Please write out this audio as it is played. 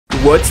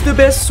what's the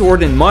best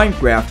sword in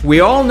Minecraft? We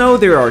all know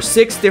there are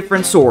 6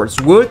 different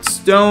swords: wood,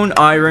 stone,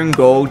 iron,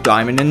 gold,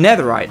 diamond, and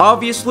netherite.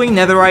 Obviously,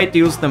 netherite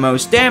deals the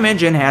most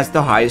damage and has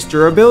the highest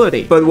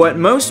durability. But what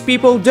most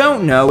people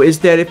don't know is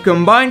that if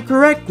combined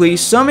correctly,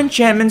 some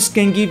enchantments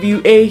can give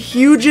you a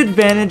huge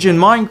advantage in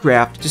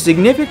Minecraft. To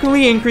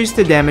significantly increase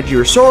the damage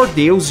your sword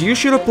deals, you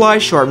should apply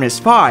sharpness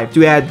 5.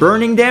 To add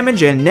burning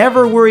damage and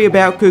never worry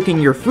about cooking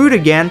your food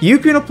again, you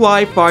can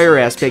apply fire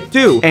aspect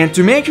 2. And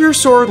to make your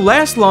sword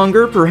last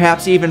longer,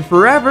 perhaps even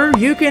forever,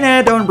 you can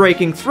add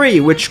unbreaking 3,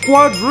 which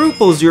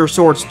quadruples your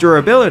sword's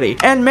durability,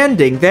 and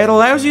mending, that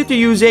allows you to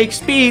use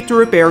XP to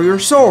repair your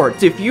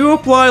sword. If you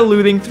apply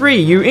looting 3,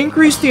 you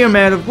increase the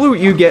amount of loot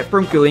you get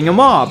from killing a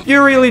mob.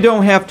 You really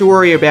don't have to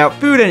worry about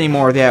food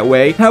anymore that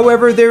way.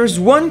 However, there's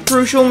one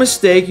crucial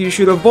mistake you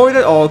should avoid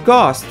at all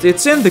costs.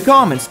 It's in the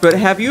comments, but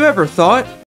have you ever thought,